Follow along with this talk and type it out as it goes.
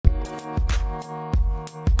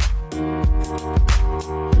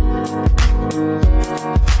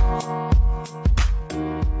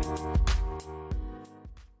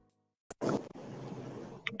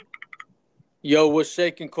Yo, what's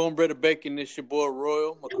shaking? Cornbread and bacon. This your boy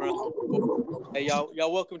Royal. My crown. Hey,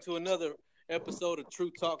 y'all, welcome to another episode of True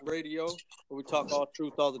Talk Radio, where we talk all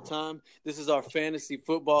truth all the time. This is our fantasy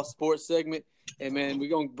football sports segment, and man, we're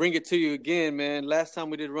gonna bring it to you again, man. Last time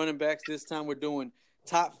we did running backs. This time we're doing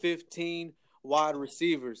top 15 wide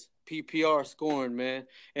receivers, PPR scoring, man.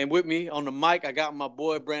 And with me on the mic, I got my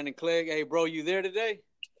boy Brandon Clegg. Hey, bro, you there today?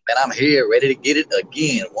 Man, I'm here, ready to get it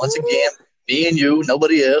again. Once again, me and you,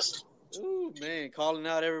 nobody else. Ooh, man, calling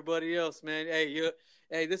out everybody else, man.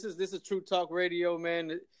 Hey, this is True Talk Radio,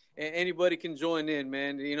 man. And anybody can join in,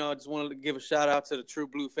 man. You know, I just want to give a shout out to the True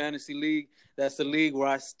Blue Fantasy League. That's the league where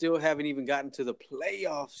I still haven't even gotten to the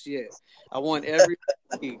playoffs yet. I won every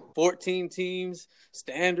league, 14 teams,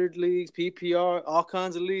 standard leagues, PPR, all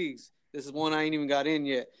kinds of leagues. This is one I ain't even got in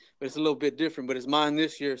yet, but it's a little bit different. But it's mine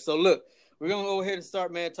this year. So look, we're gonna go ahead and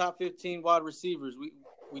start, man. Top 15 wide receivers.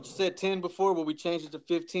 We just said 10 before, but we changed it to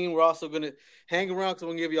 15. We're also going to hang around because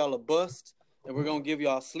we're going to give y'all a bust, and we're going to give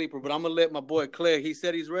y'all a sleeper. But I'm going to let my boy Clegg, he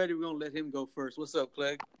said he's ready. We're going to let him go first. What's up,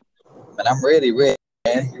 Clegg? Man, I'm ready, man.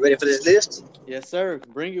 You ready for this list? Yes, sir.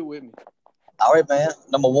 Bring it with me. All right, man.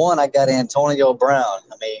 Number one, I got Antonio Brown.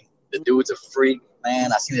 I mean, the dude's a freak,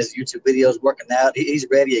 man. I seen his YouTube videos working out. He's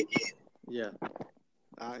ready again. Yeah.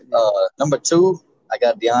 Number two, I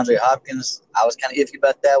got DeAndre Hopkins. I was kind of iffy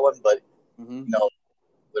about that one, but, you know,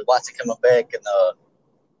 with Watson coming back and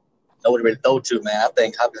nobody really throw to, man, I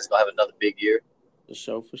think Hopkins is going to have another big year. For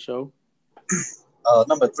sure.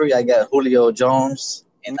 Number three, I got Julio Jones.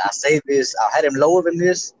 And I say this, I had him lower than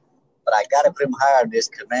this, but I got to put him higher than this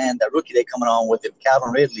because, man, that rookie they coming on with him,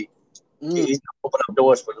 Calvin Ridley, he's going to open up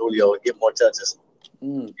doors for Julio and get more touches.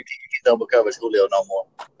 You can't double coverage Julio no more.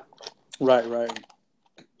 Right.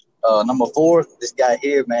 Number four, this guy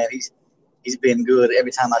here, man, he's been good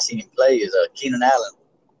every time I seen him play is Keenan Allen.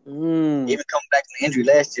 Even coming back from the injury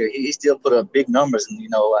last year, he still put up big numbers. And, you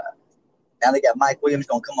know, now they got Mike Williams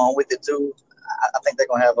going to come on with it, too. I think they're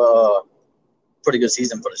going to have a pretty good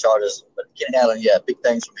season for the Chargers. But Keenan Allen, yeah, big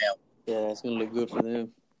things from him. Yeah, it's going to look good for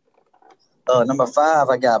them. Number five,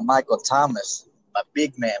 I got Michael Thomas, my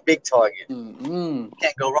big man, big target.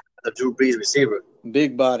 Can't go wrong with a Drew Brees receiver.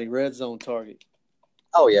 Big body, red zone target.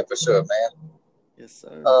 Oh, yeah, for sure, man. Yes,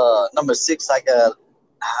 sir. Number six, I got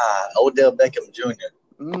Odell Beckham Jr.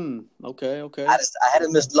 Okay. I had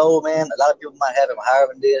him this low, man. A lot of people might have him higher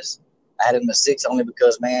than this. I had him at 6 only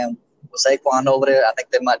because, man, with Saquon over there, I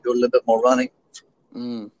think they might do a little bit more running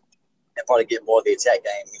and probably get more of the attack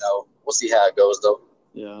game. You know, we'll see how it goes, though.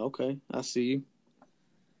 Yeah, okay. I see you.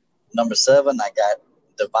 Number 7, I got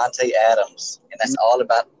Devontae Adams, and that's all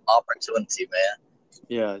about opportunity, man.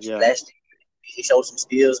 Yeah. Last year, he showed some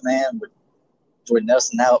skills, man. With Jordan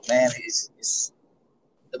Nelson out, man,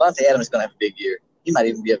 Devontae Adams is going to have a big year. He might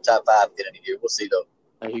even be a top 5 at the end of the year. We'll see, though.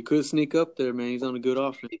 Hey, he could sneak up there, man. He's on a good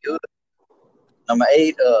offense. He could. Number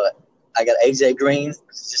 8, I got A.J. Green.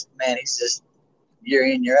 He's just year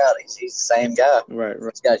in, year out. He's the same guy. Right.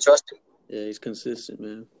 Just got to trust him. Yeah, he's consistent,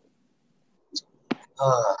 man.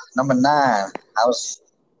 Number 9, that's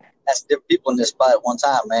different people in this spot at one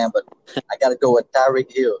time, man, but I got to go with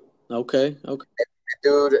Tyreek Hill. Okay. That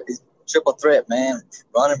dude is triple threat, man.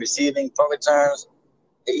 Running, receiving, punt returns.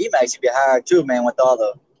 He might actually be hired too, man, with all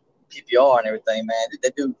the PPR and everything, man.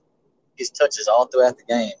 That dude gets touches all throughout the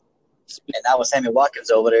game. And now with Sammy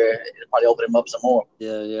Watkins over there, it'll probably open him up some more.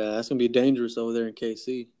 Yeah. That's going to be dangerous over there in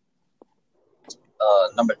KC.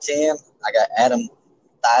 Number 10, I got Adam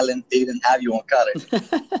Thielen, however you want to call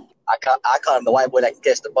it. I call him the white boy that can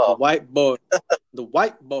catch the ball. The white boy. The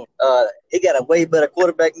white boy. He got a way better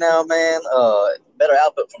quarterback now, man. Better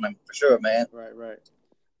output from him for sure, man. Right.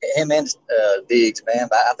 Him and Diggs, man.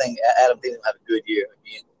 But I think Adam Thielen will have a good year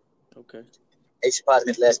again. Okay. He surprised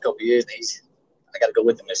me the last couple of years, and I got to go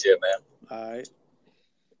with him this year, man. All right.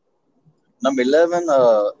 Number 11,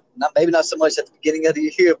 maybe not so much at the beginning of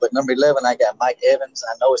the year, but number 11, I got Mike Evans.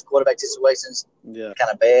 I know his quarterback situation's kind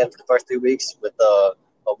of bad for the first 3 weeks with a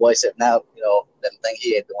boy sitting out, you know, that thing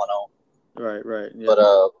he had going on. Right.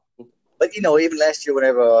 Yeah. But you know, even last year,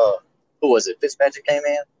 whenever who was it? Fitzpatrick came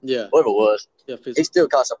in. Yeah. Whoever it was. Yeah. He still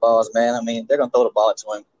caught some balls, man. I mean, they're gonna throw the ball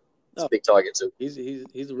to him. He's a big target too. He's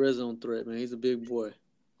a red zone threat, man. He's a big boy.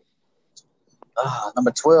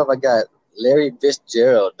 Number 12, I got Larry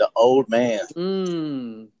Fitzgerald, the old man.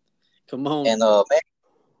 Come on. And man,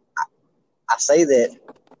 I say that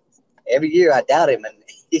every year I doubt him, and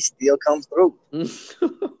he still comes through.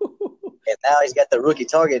 And now he's got the rookie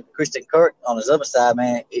target, Christian Kirk, on his other side,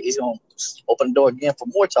 man. He's going to open the door again for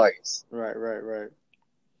more targets. Right.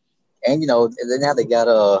 And, you know, now they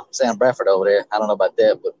got Sam Bradford over there. I don't know about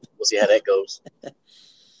that, but we'll see how that goes.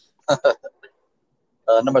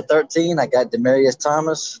 Number 13, I got Demaryius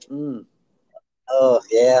Thomas.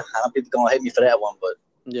 Yeah, I know people gonna hate me for that one, but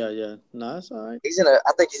yeah. No, that's all right.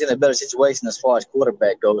 I think he's in a better situation as far as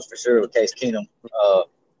quarterback goes for sure with Case Keenum.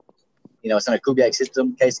 It's in a Kubiak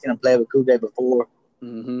system. Case Keenum played with Kubiak before.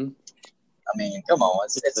 Mm-hmm. I mean, come on,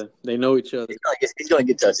 they know each other. He's gonna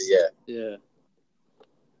get touches, yeah. Yeah.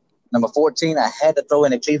 Number 14, I had to throw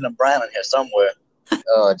in a Cleveland Brown in here somewhere.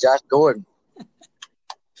 Josh Gordon.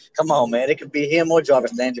 Come on, man. It could be him or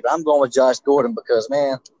Jarvis Landry, but I'm going with Josh Gordon because,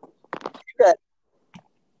 man, you got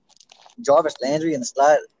Jarvis Landry in the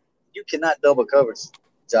slot. You cannot double coverage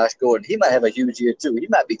Josh Gordon. He might have a huge year, too. He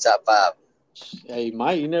might be top 5. Yeah, he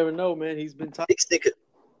might. You never know, man. He's been top. He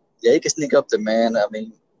can sneak up there, man. I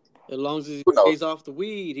mean, as long as he stays off the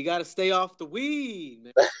weed. He got to stay off the weed,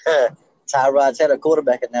 man. Tyrod's had a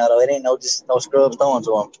quarterback now, though. It ain't no scrubs throwing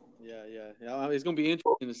to him. Yeah. It's going to be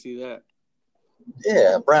interesting to see that.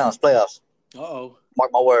 Yeah, Browns playoffs. Uh-oh.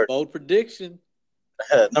 Mark my word. Bold prediction.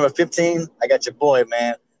 Number 15, I got your boy,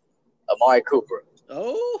 man, Amari Cooper.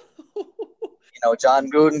 Oh. John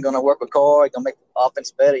Gruden going to work with Carr. He's going to make the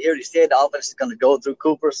offense better. He already said the offense is going to go through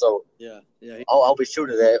Cooper, so yeah. I'll be sure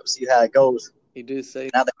to that. We'll see how it goes. He did say.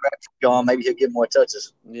 Now that Crabtree's gone, maybe he'll get more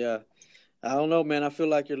touches. Yeah. I don't know, man. I feel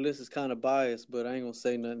like your list is kind of biased, but I ain't going to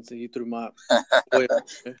say nothing until you threw my way.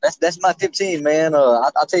 That's my 15, man.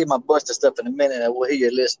 I'll tell you my Buster stuff in a minute, and we'll hear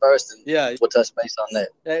your list first, and we'll touch base on that.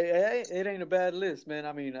 Hey, it ain't a bad list, man.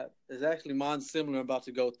 I mean, it's actually mine's similar. I'm about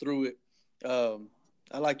to go through it.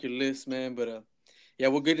 I like your list, man, but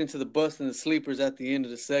we'll get into the bust and the sleepers at the end of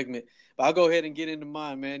the segment. But I'll go ahead and get into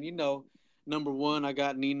mine, man. Number 1, I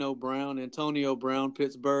got Antonio Brown,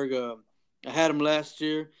 Pittsburgh. I had him last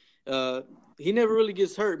year. He never really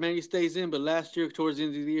gets hurt, man. He stays in, but last year, towards the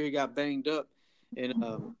end of the year, he got banged up, and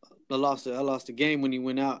I lost the game when he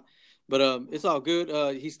went out. But it's all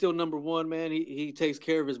good. He's still number 1, man. He takes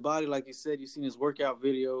care of his body, like you said. You've seen his workout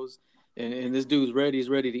videos, and this dude's ready. He's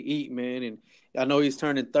ready to eat, man. And I know he's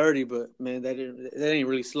turning 30, but man, that ain't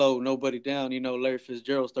really slowed nobody down. Larry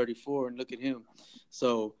Fitzgerald's 34, and look at him.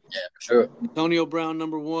 So yeah, for sure. Antonio Brown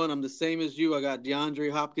number 1. I'm the same as you. I got DeAndre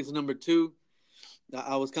Hopkins number 2.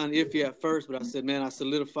 I was kind of iffy at first, but I said, man, I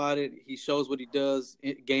solidified it. He shows what he does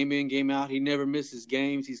game in, game out. He never misses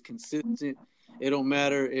games. He's consistent. It don't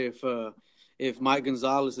matter if Mike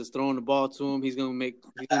Gonzalez is throwing the ball to him, he's gonna be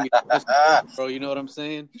bro. You know what I'm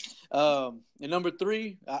saying? And number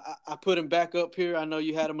 3, I put him back up here. I know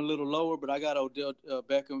you had him a little lower, but I got Odell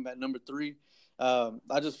Beckham at number 3.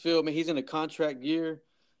 I just feel, man, he's in a contract year.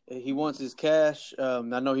 He wants his cash. I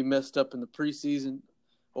know he messed up in the preseason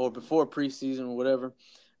or before preseason or whatever,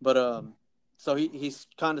 but so he's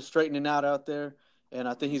kind of straightening out there. And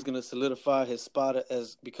I think he's going to solidify his spot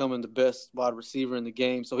as becoming the best wide receiver in the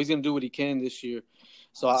game. So he's going to do what he can this year.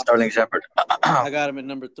 So Sterling Shepard. I got him at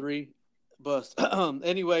number 3. Bust.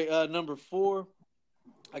 Anyway, number 4,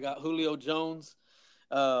 I got Julio Jones.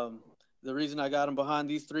 The reason I got him behind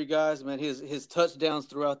these 3 guys, man, his touchdowns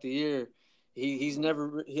throughout the year, he's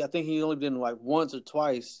never. I think he's only been like once or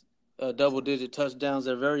twice double-digit touchdowns.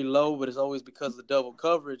 They're very low, but it's always because of the double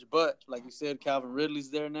coverage. But like you said, Calvin Ridley's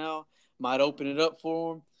there now. Might open it up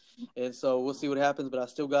for him. And so we'll see what happens, but I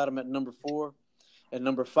still got him at number 4. At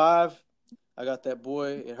number 5, I got that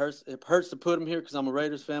boy. It hurts to put him here because I'm a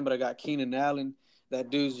Raiders fan, but I got Keenan Allen.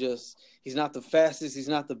 That dude's he's not the fastest, he's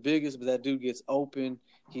not the biggest, but that dude gets open.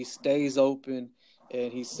 He stays open,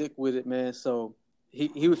 and he's sick with it, man. So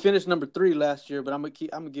he would finish number 3 last year, but I'm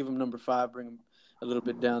gonna give him number 5, bring him a little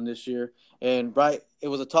bit down this year. And it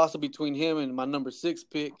was a toss-up between him and my number 6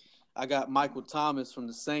 pick. I got Michael Thomas from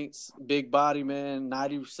the Saints. Big body, man,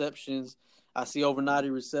 90 receptions. I see over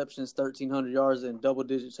 90 receptions, 1,300 yards, and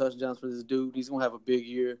double-digit touchdowns for this dude. He's going to have a big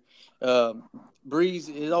year. Breeze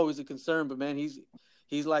is always a concern, but, man, he's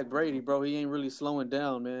like Brady, bro. He ain't really slowing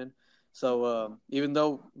down, man. So even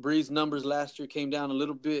though Breeze's numbers last year came down a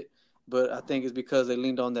little bit, but I think it's because they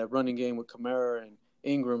leaned on that running game with Kamara and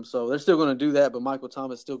Ingram. So they're still going to do that, but Michael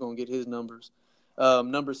Thomas is still going to get his numbers.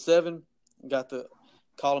 Number 7, got the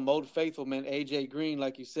 – call him Old Faithful, man. A.J. Green,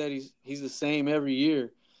 like you said, he's the same every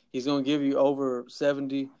year. He's going to give you over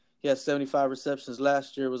 70. He had 75 receptions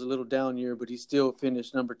last year. It was a little down year, but he still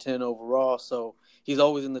finished number 10 overall. So he's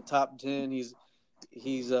always in the top 10. He's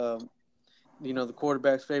the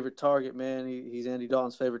quarterback's favorite target, man. He's Andy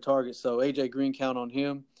Dalton's favorite target. So A.J. Green, count on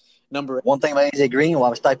him. One thing about A.J. Green, well,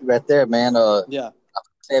 I'm stopping you right there, man. Yeah. I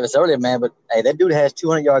said this earlier, man, but hey, that dude has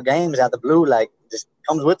 200-yard games out the blue, like just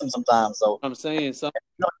comes with him sometimes. So I'm saying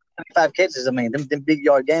 25 catches. I mean, them big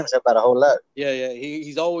yard games help out a whole lot. Yeah.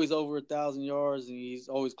 He's always over 1,000 yards, and he's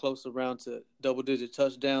always close around to double-digit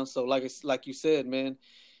touchdowns. So like you said, man,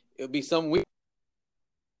 it'll be some week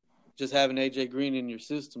just having AJ Green in your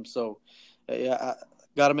system. So, yeah, I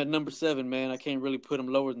got him at number 7, man. I can't really put him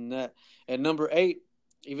lower than that. At number 8,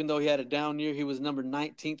 even though he had a down year, he was number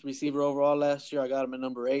 19th receiver overall last year. I got him at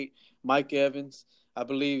number 8, Mike Evans. I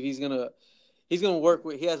believe he's gonna work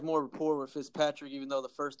with. He has more rapport with Fitzpatrick, even though the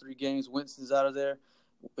first 3 games Winston's out of there.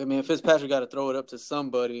 I mean, Fitzpatrick got to throw it up to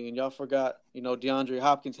somebody, and y'all forgot, DeAndre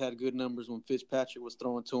Hopkins had good numbers when Fitzpatrick was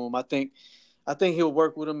throwing to him. I think he'll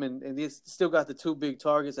work with him, and he's still got the 2 big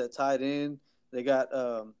targets at tight end. They got,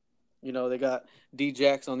 they got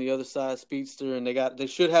D-Jax on the other side, speedster, and they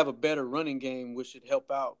should have a better running game, which should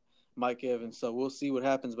help out Mike Evans. So we'll see what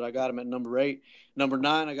happens, but I got him at number 8. Number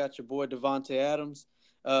 9, I got your boy Davante Adams.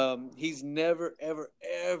 He's never, ever,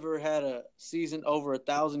 ever had a season over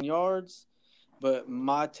 1,000 yards. But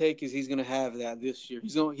my take is he's going to have that this year.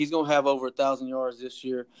 He's going to have over 1,000 yards this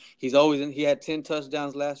year. He had 10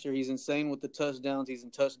 touchdowns last year. He's insane with the touchdowns. He's in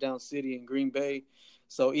touchdown city in Green Bay.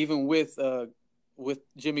 So even with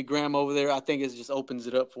Jimmy Graham over there, I think it just opens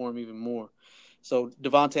it up for him even more. So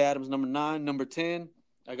Davante Adams, number 9. Number 10,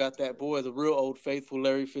 I got that boy, the real old faithful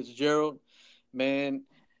Larry Fitzgerald. Man,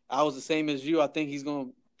 I was the same as you. I think he's going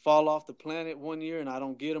to fall off the planet one year, and I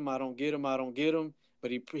don't get him. But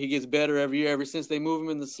he gets better every year. Ever since they move him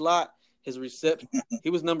in the slot, his reception, he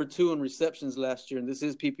was number 2 in receptions last year, and this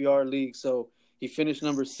is PPR league. So he finished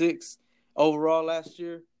number 6 overall last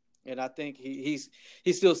year, and I think he's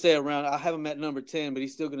still stay around. I have him at number 10, but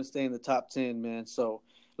he's still going to stay in the top 10, man. So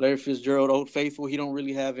Larry Fitzgerald, Old Faithful, he don't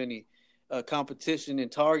really have any competition in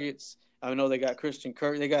targets. I know they got Christian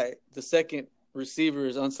Kirk. They got the second receiver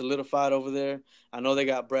is unsolidified over there. I know they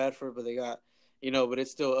got Bradford, but they got but it's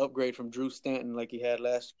still an upgrade from Drew Stanton like he had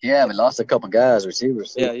last year. Yeah, we lost a couple guys,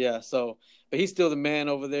 receivers. Too. Yeah. So, but he's still the man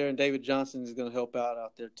over there, and David Johnson is going to help out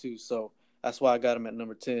there too. So that's why I got him at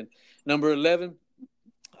number 10. Number 11,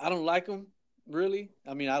 I don't like him really.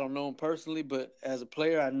 I mean, I don't know him personally, but as a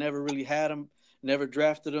player, I never really had him, never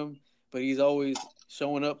drafted him. But he's always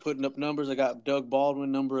showing up, putting up numbers. I got Doug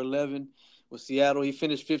Baldwin, number 11, with Seattle. He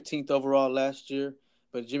finished 15th overall last year.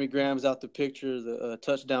 But Jimmy Graham's out the picture, the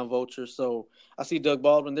touchdown vulture. So I see Doug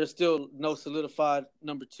Baldwin. There's still no solidified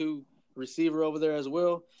number 2 receiver over there as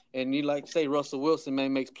well. And you like to say Russell Wilson,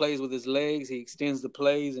 man, makes plays with his legs. He extends the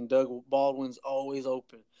plays, and Doug Baldwin's always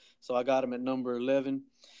open. So I got him at number 11.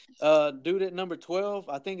 Dude at number 12,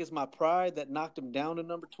 I think it's my pride that knocked him down to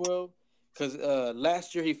number 12. Because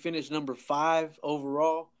last year he finished number 5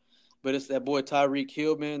 overall. But it's that boy Tyreek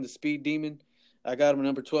Hill, man, the speed demon. I got him at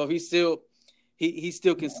number 12. He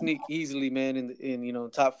still can sneak easily, man,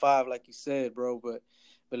 in top 5, like you said, bro.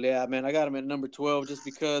 But yeah, man, I got him at number 12 just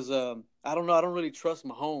because I don't know. I don't really trust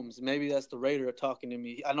Mahomes. Maybe that's the Raider talking to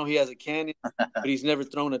me. I know he has a cannon, but he's never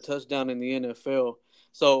thrown a touchdown in the NFL.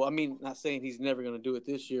 So I mean, not saying he's never going to do it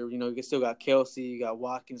this year. You still got Kelsey, you got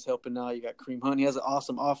Watkins helping out, you got Kareem Hunt. He has an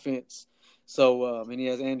awesome offense. So and he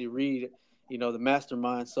has Andy Reid, the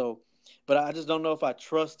mastermind. So, but I just don't know if I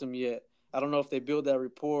trust him yet. I don't know if they build that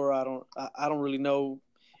rapport. I don't really know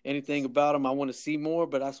anything about him. I want to see more,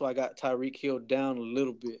 but that's why I got Tyreek Hill down a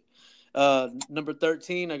little bit. Number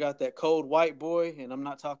 13, I got that cold white boy, and I'm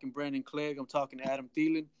not talking Brandon Clegg. I'm talking Adam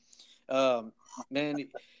Thielen. Man,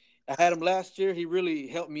 I had him last year. He really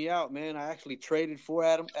helped me out, man. I actually traded for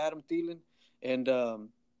Adam Thielen, and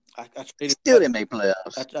I traded. Still didn't make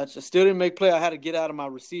playoffs. I still didn't make play. I had to get out of my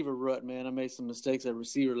receiver rut, man. I made some mistakes at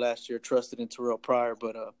receiver last year. Trusted in Terrell Pryor,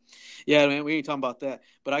 but yeah, man, we ain't talking about that.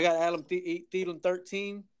 But I got Adam Thielen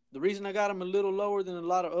 13. The reason I got him a little lower than a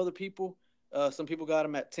lot of other people, some people got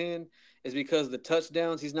him at 10, is because the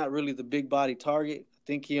touchdowns. He's not really the big body target. I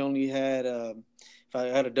think he only had, if I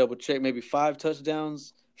had to double check, maybe 5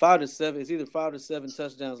 touchdowns, 5 to 7. It's either 5 to 7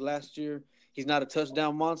 touchdowns last year. He's not a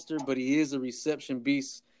touchdown monster, but he is a reception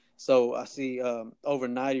beast. So I see over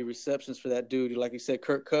 90 receptions for that dude. Like you said,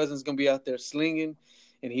 Kirk Cousins is going to be out there slinging,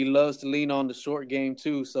 and he loves to lean on the short game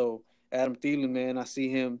too. So Adam Thielen, man, I see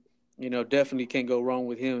him, definitely can't go wrong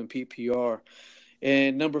with him in PPR.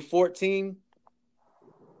 And number 14,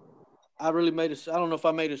 I don't know if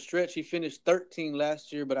I made a stretch. He finished 13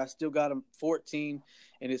 last year, but I still got him 14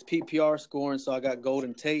 in his PPR scoring. So I got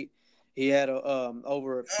Golden Tate. He had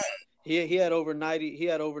over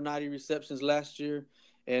 90 receptions last year.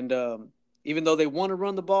 And even though they want to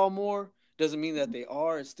run the ball more, doesn't mean that they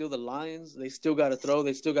are. It's still the Lions. They still got to throw.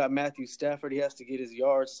 They still got Matthew Stafford. He has to get his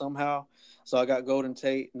yards somehow. So I got Golden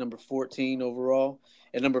Tate, number 14 overall.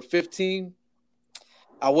 And number 15,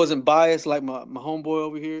 I wasn't biased like my homeboy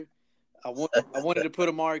over here. I wanted to put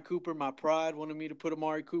Amari Cooper. My pride wanted me to put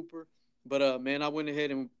Amari Cooper. But, man, I went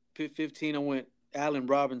ahead and 15, I went Allen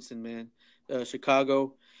Robinson, man,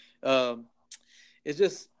 Chicago. It's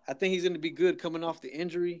just I think he's going to be good coming off the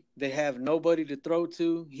injury. They have nobody to throw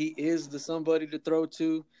to. He is the somebody to throw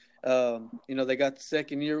to. They got the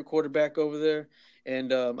second-year quarterback over there,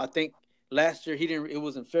 and I think last year it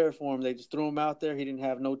wasn't fair for him. They just threw him out there. He didn't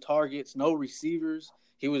have no targets, no receivers.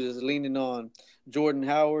 He was just leaning on Jordan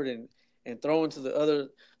Howard and throwing to the other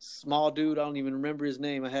small dude. I don't even remember his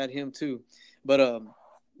name. I had him too, but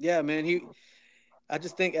yeah, man. I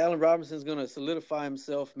just think Allen Robinson's going to solidify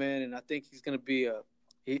himself, man, and I think he's going to be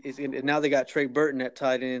now they got Trey Burton at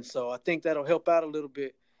tight end, so I think that'll help out a little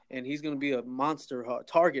bit, and he's going to be a monster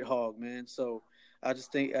target hog, man. So I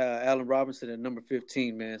just think Allen Robinson at number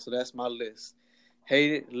 15, man. So that's my list.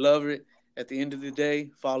 Hate it, love it. At the end of the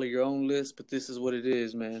day, follow your own list, but this is what it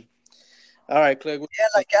is, man. All right, Clegg. Yeah,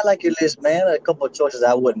 I like your list, man. A couple of choices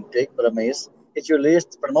I wouldn't pick, but I mean, it's your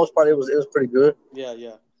list. For the most part, it was pretty good.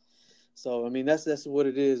 Yeah. So I mean, that's what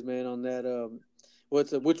it is, man. On that,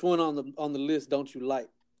 which one on the list don't you like?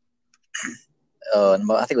 I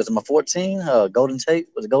think it was number 14. Golden Tate.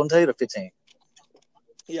 Was it Golden Tate or 15?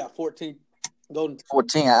 Yeah, 14. Golden Tate.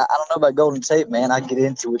 14. I don't know about Golden Tate, man. I'll get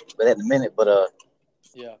into it in a minute, but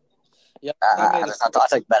yeah. I'll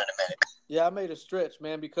talk about it in a minute. Yeah, I made a stretch,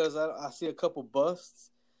 man, because I see a couple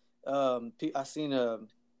busts. I seen I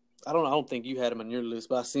don't think you had them on your list,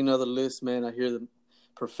 but I seen other lists, man. I hear the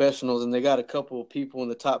professionals, and they got a couple of people in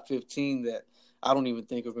the top 15 that I don't even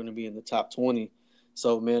think are going to be in the top 20.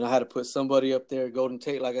 So, man, I had to put somebody up there. Golden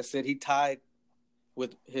Tate, like I said, he tied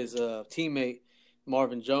with his teammate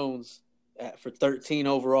Marvin Jones for 13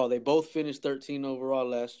 overall. They both finished 13 overall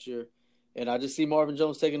last year. And I just see Marvin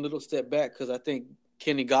Jones taking a little step back because I think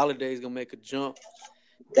Kenny Golladay is going to make a jump.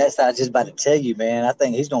 That's what I was just about to tell you, man. I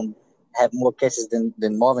think he's going to have more catches than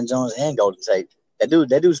Marvin Jones and Golden Tate.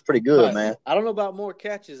 That dude's pretty good, right, man. I don't know about more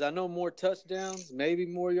catches. I know more touchdowns, maybe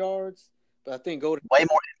more yards. But I think Golden way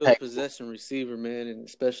more possession receiver, man, and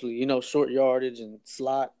especially, short yardage and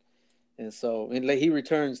slot. And so, and he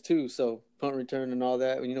returns too. So punt return and all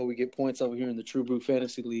that. We get points over here in the True Blue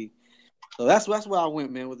Fantasy League. So that's where I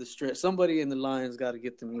went, man, with the stretch. Somebody in the Lions got to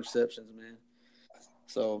get them receptions, man.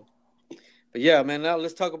 So, but yeah, man, now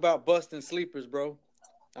let's talk about busting sleepers, bro.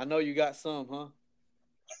 I know you got some, huh?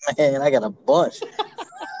 Man, I got a bunch.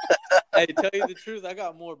 Hey, tell you the truth, I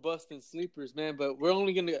got more busting sleepers, man. But we're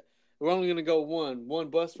only gonna go one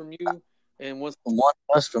bust from you and one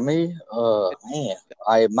bust from me. Man,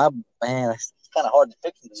 it's kind of hard to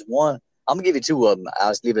pick. There's one. I'm gonna give you two of them.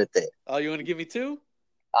 I'll just leave it at that. Oh, you want to give me two?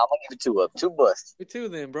 I'm gonna give you two of them. Two busts. Give me two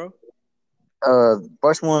then, bro.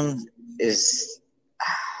 First one is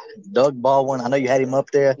Doug Baldwin. I know you had him up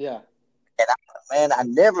there. Yeah. And I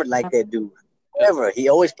never liked that dude. Never. He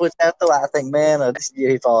always puts out though. I think, man, this year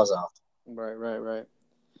he falls off. Right.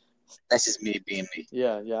 That's just me being me.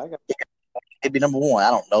 Yeah. I got. He'd be number one.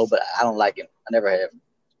 I don't know, but I don't like him. I never have.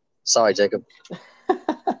 Sorry, Jacob. Number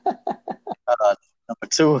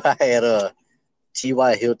two, I had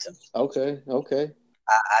T.Y. Hilton. Okay.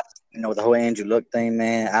 I the whole Andrew Luck thing,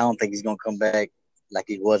 man. I don't think he's gonna come back like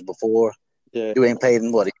he was before. Yeah. You ain't played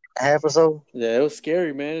in what, a half or so? Yeah, it was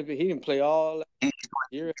scary, man. He didn't play all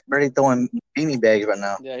year. He's barely throwing beanie bags right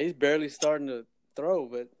now. Yeah, he's barely starting to throw,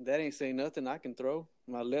 but that ain't saying nothing. I can throw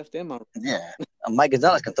my left and my right. Yeah. Mike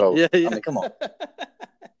Gonzalez can throw. Yeah. I mean, come on. For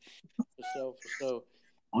sure.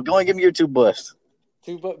 Well, go and give me your two busts.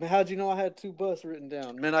 How'd you know I had two busts written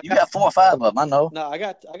down, man? You got 4 or 5 of them, I know. No, I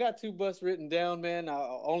got two busts written down, man. I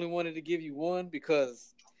only wanted to give you one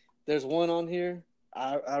because there's one on here.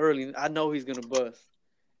 I know he's gonna bust.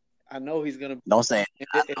 I know he's gonna. Don't say it.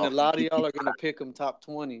 And a lot of y'all are gonna pick him top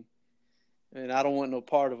 20, and I don't want no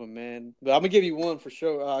part of him, man. But I'm gonna give you one for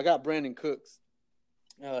sure. I got Brandon Cooks.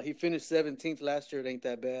 He finished 17th last year. It ain't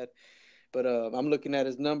that bad, but I'm looking at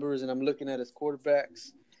his numbers and I'm looking at his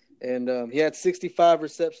quarterbacks, and he had 65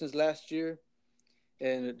 receptions last year,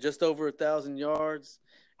 and just over 1,000 yards.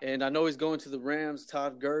 And I know he's going to the Rams,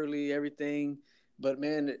 Todd Gurley, everything, but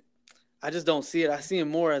man, I just don't see it. I see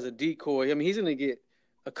him more as a decoy. I mean, he's gonna get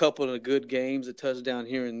a couple of good games, a touchdown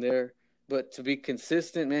here and there. But to be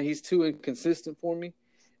consistent, man, he's too inconsistent for me.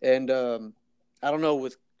 And I don't know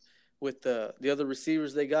with the other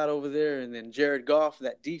receivers they got over there, and then Jared Goff,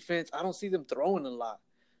 that defense, I don't see them throwing a lot.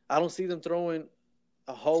 I don't see them throwing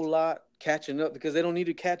a whole lot, catching up, because they don't need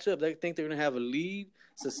to catch up. They think they're going to have a lead,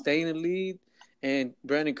 sustain a lead, and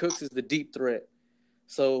Brandon Cooks is the deep threat.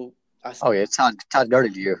 So it's Todd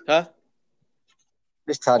Gurley's year. Huh?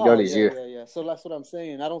 It's Todd Gurley's year. Yeah. So that's what I'm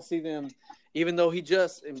saying. I don't see them, even though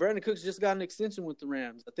and Brandon Cooks just got an extension with the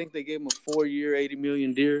Rams. I think they gave him a 4-year, $80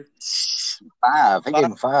 million deal. 5. They gave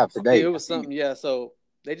him 5 today. It was something, yeah. So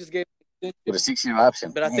they just gave him with a 6-year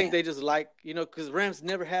option. But I think they just because Rams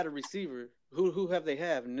never had a receiver. Who have they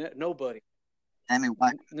have? Nobody. Sammy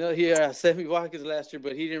Watkins. No, yeah, Sammy Watkins last year,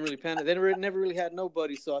 but he didn't really pan it. They never really had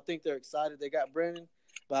nobody, so I think they're excited they got Brandon,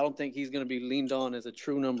 but I don't think he's going to be leaned on as a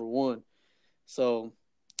true number one. So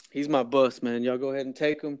he's my bust, man. Y'all go ahead and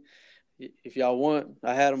take him if y'all want.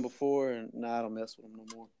 I had him before, and I don't mess with him no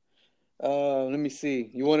more. Let me see.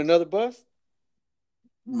 You want another bust?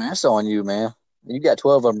 Man, that's on you, man. You got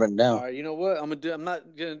 12 of them written down. All right, you know what? I'm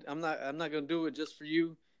not gonna do it just for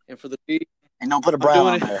you and for the league. And don't put a Brown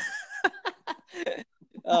on there.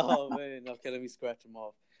 Oh man, okay, let me scratch them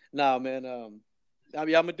off. Nah, man. I'm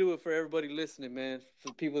gonna do it for everybody listening, man.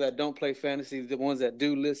 For people that don't play fantasy, the ones that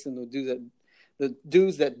do listen, the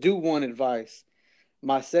dudes that do want advice.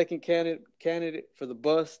 My second candidate for the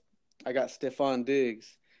bust, I got Stefon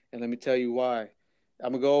Diggs, and let me tell you why.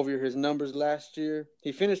 I'm gonna go over his numbers last year.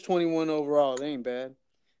 He finished 21 overall. They ain't bad.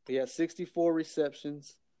 He had 64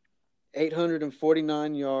 receptions,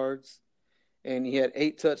 849 yards, and he had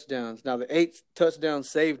 8 touchdowns. Now, the 8 touchdowns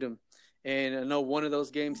saved him. And I know one of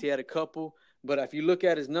those games he had a couple. But if you look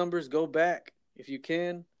at his numbers, go back. If you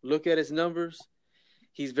can, look at his numbers.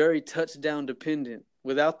 He's very touchdown dependent.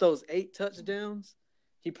 Without those 8 touchdowns,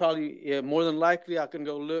 he probably, more than likely, I can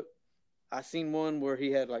go look. I seen one where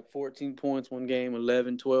he had like 14 points one game,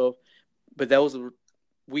 11, 12. But those were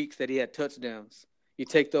weeks that he had touchdowns. You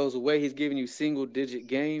take those away, he's giving you single-digit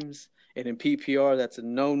games. And in PPR, that's a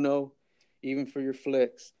no-no, even for your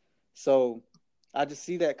flex. So I just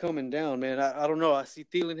see that coming down, man. I don't know. I see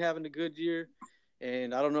Thielen having a good year,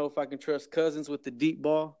 and I don't know if I can trust Cousins with the deep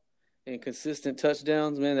ball and consistent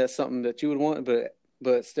touchdowns, man. That's something that you would want. But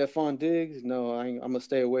Stefon Diggs, no, I'm going to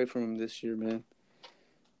stay away from him this year, man.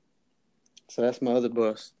 So that's my other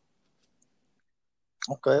bust.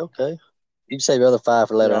 Okay. You can save the other 5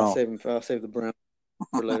 for later on. I'll save the Browns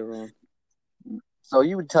for later on. So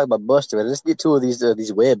you would talk about Buster. Let's get 2 of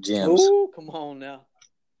these web gems. Oh, come on now.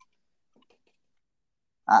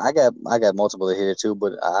 I got multiple here too,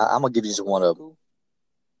 but I'm gonna give you just one of them.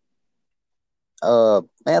 Cool.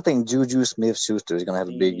 Man, I think Juju Smith-Schuster is gonna have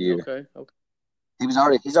a big year. Okay. He's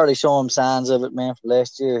already showing signs of it, man. For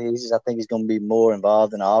last year, I think he's gonna be more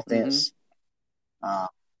involved in the offense. Mm-hmm.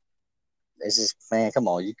 It's just, man, come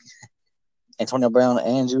on, Antonio Brown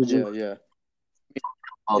and Juju. Yeah.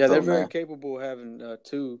 Yeah, they're very capable of having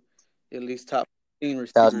 2 at least top 15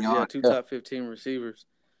 receivers. Yeah, 2 top 15 receivers.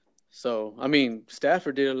 So, I mean,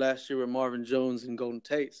 Stafford did it last year with Marvin Jones and Golden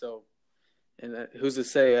Tate. So, and who's to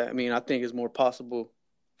say? I mean, I think it's more possible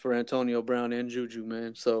for Antonio Brown and Juju,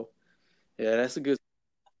 man. So, yeah, that's a good.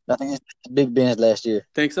 I think it's a big bench last year.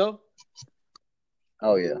 Think so?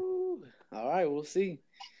 Oh, yeah. Ooh. All right, we'll see.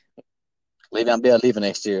 Le'Veon Bell leaving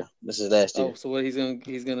next year. This is last year. Oh, so what? He's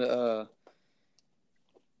gonna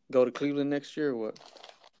go to Cleveland next year or what?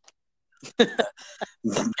 Give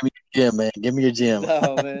me your gym, man. Give me your gym.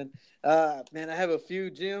 Oh, man. Man, I have a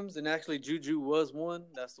few gyms, and actually Juju was one.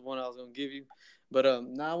 That's the one I was going to give you. But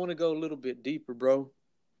now I want to go a little bit deeper, bro.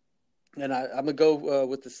 And I'm going to go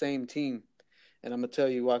with the same team. And I'm going to tell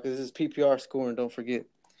you why, because this is PPR scoring, don't forget.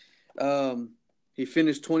 He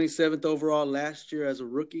finished 27th overall last year as a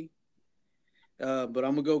rookie. But I'm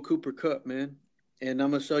going to go Cooper Kupp, man. And I'm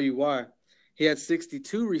going to show you why. He had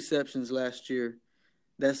 62 receptions last year.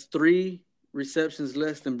 That's 3 receptions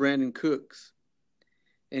less than Brandon Cooks.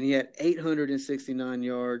 And he had 869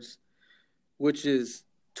 yards, which is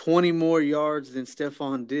 20 more yards than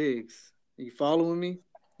Stefon Diggs. Are you following me?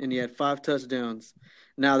 And he had 5 touchdowns.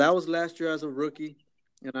 Now, that was last year as a rookie.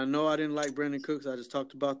 And I know I didn't like Brandon Cooks. I just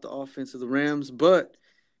talked about the offense of the Rams. But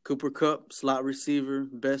Cooper Kupp, slot receiver,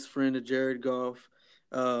 best friend of Jared Goff.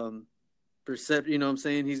 You know what I'm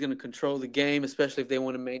saying? He's going to control the game, especially if they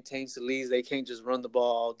want to maintain leads. They can't just run the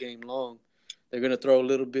ball all game long. They're going to throw a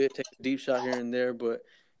little bit, take a deep shot here and there, but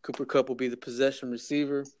Cooper Kupp will be the possession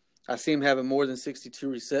receiver. I see him having more than 62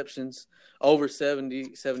 receptions, over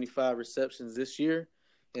 70, 75 receptions this year.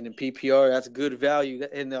 And in PPR, that's good value.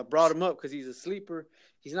 And I brought him up because he's a sleeper.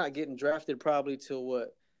 He's not getting drafted probably till,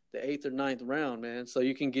 the 8th or 9th round, man. So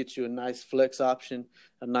you can get you a nice flex option,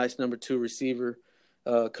 a nice number 2 receiver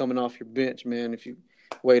coming off your bench, man, if you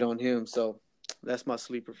wait on him. So that's my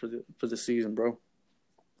sleeper for the season, bro.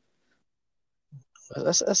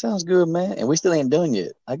 That sounds good, man. And we still ain't done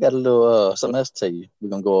yet. I got a little something else to tell you. We're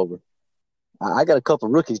gonna go over. I got a couple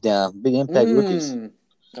rookies down, big impact rookies.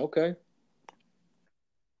 Okay.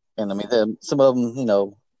 And I mean, some of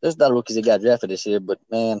them, there's not rookies that got drafted this year, but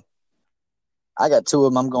man, I got 2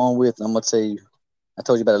 of them I'm going with. I'm gonna tell you. I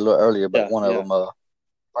told you about it a little earlier, but one of them,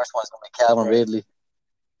 first one's gonna be Calvin Ridley.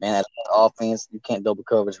 Man, that offense, you can't double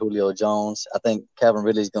coverage Julio Jones. I think Calvin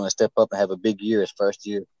Ridley's gonna step up and have a big year his first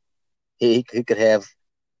year. He could have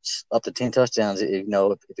up to 10 touchdowns. If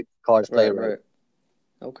the cards play right.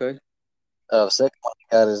 Okay. Second one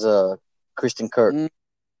I got is Christian Kirk.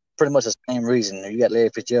 Pretty much the same reason. You got Larry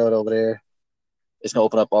Fitzgerald over there. It's gonna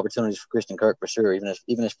open up opportunities for Christian Kirk for sure. Even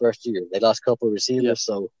his first year, they lost a couple of receivers,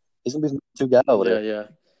 so he's gonna be two guys over there.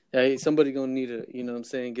 Yeah. Somebody gonna need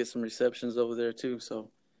to, get some receptions over there too.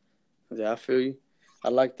 So, yeah, I feel you. I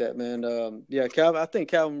like that, man. Calvin. I think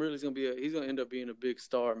Calvin really is he's gonna end up being a big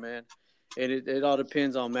star, man. And it all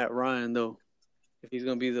depends on Matt Ryan, though. If he's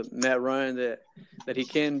gonna be the Matt Ryan that he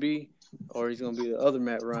can be, or he's gonna be the other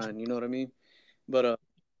Matt Ryan. You know what I mean? But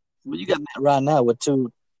you got Matt Ryan now with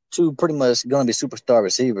two pretty much gonna be superstar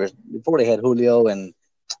receivers. Before they had Julio and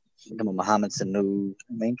Mohamed Sanu.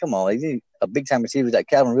 I mean, come on, a big time receiver like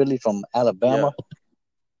Calvin Ridley from Alabama.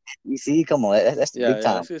 You see, come on, that's the big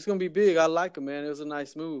time. It's gonna be big. I like him, man. It was a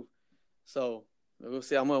nice move. So we'll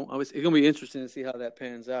see. It's gonna be interesting to see how that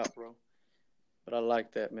pans out, bro. But I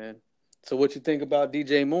like that, man. So what you think about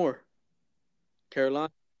DJ Moore,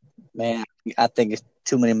 Carolina? Man, I think it's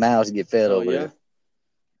too many miles to get fed over there.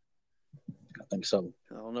 I think so.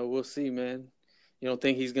 I don't know. We'll see, man. You don't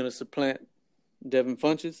think he's gonna supplant Devin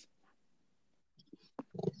Funchess?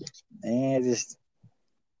 Man,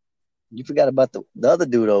 you forgot about the other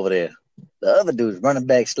dude over there. The other dude's running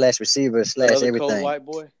back / receiver / everything. Cold white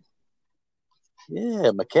boy.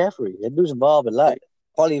 Yeah, McCaffrey. That dude's involved a lot.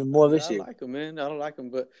 Probably even more this year. I like him, man. I don't like him,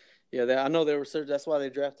 but I know they were searching. That's why they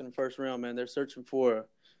drafted in the first round, man. They're searching for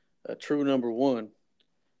a true number one.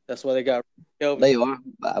 That's why they got Kelvin. They are,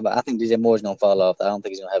 but I think DJ Moore's gonna fall off. I don't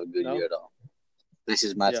think he's gonna have a good year at all. This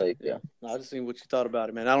is my take. Yeah. No, I just seen what you thought about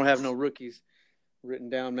it, man. I don't have no rookies written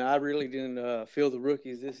down, man. I really didn't feel the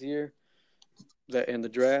rookies this year that in the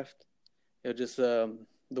draft. Just the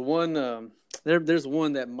one there's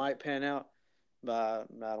one that might pan out, but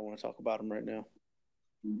I don't want to talk about him right now.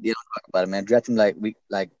 You don't talk about it, man. Draft him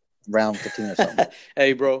like round 15 or something.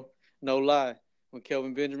 Hey, bro, no lie. When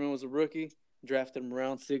Kelvin Benjamin was a rookie, drafted him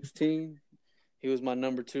around 16. He was my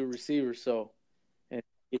number 2 receiver. So, and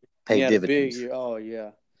he had dividends. A big year. Oh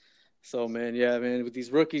yeah. So man, with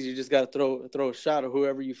these rookies, you just got to throw a shot of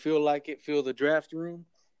whoever you feel like it. Fill the draft room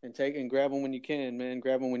and grab them when you can, man.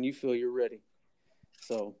 Grab them when you feel you're ready.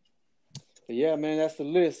 So, but yeah, man, that's the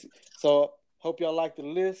list. So hope y'all like the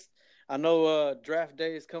list. I know draft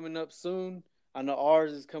day is coming up soon. I know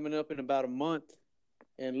ours is coming up in about a month.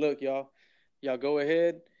 And look, y'all go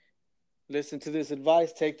ahead, listen to this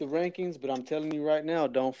advice, take the rankings. But I'm telling you right now,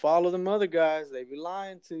 don't follow them other guys. They be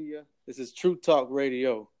lying to you. This is True Talk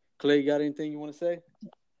Radio. Clay, got anything you want to say?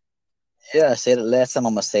 Yeah, I said it last time.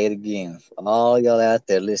 I'm going to say it again. For all y'all out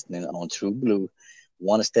there listening on True Blue,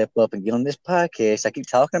 want to step up and get on this podcast. I keep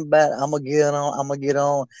talking about I'm going to get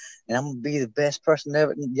on, and I'm going to be the best person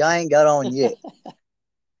ever. Y'all ain't got on yet.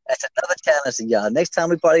 That's another challenge to y'all. Next time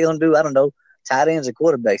we probably going to do, I don't know, tight ends or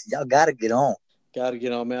quarterbacks. Y'all got to get on. Got to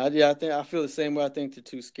get on, man. I feel the same way. I think they're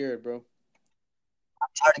too scared, bro. I'm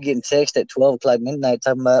tired of getting text at 12 o'clock midnight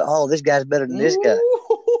talking about, oh, this guy's better than this guy.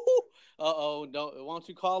 Why don't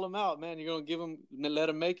you call him out, man? You're going to let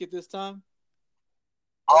him make it this time?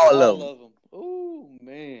 All of them. Ooh,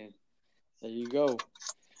 man. There you go.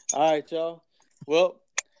 All right, y'all. Well,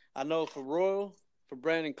 I know for Royal, for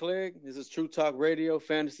Brandon Clegg, this is True Talk Radio,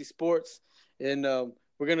 Fantasy Sports. And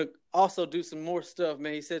we're going to also do some more stuff,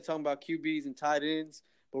 man. He said talking about QBs and tight ends.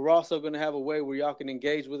 But we're also going to have a way where y'all can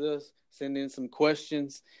engage with us, send in some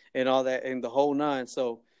questions and all that, and the whole nine.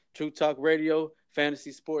 So, True Talk Radio,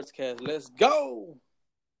 Fantasy Sportscast. Let's go!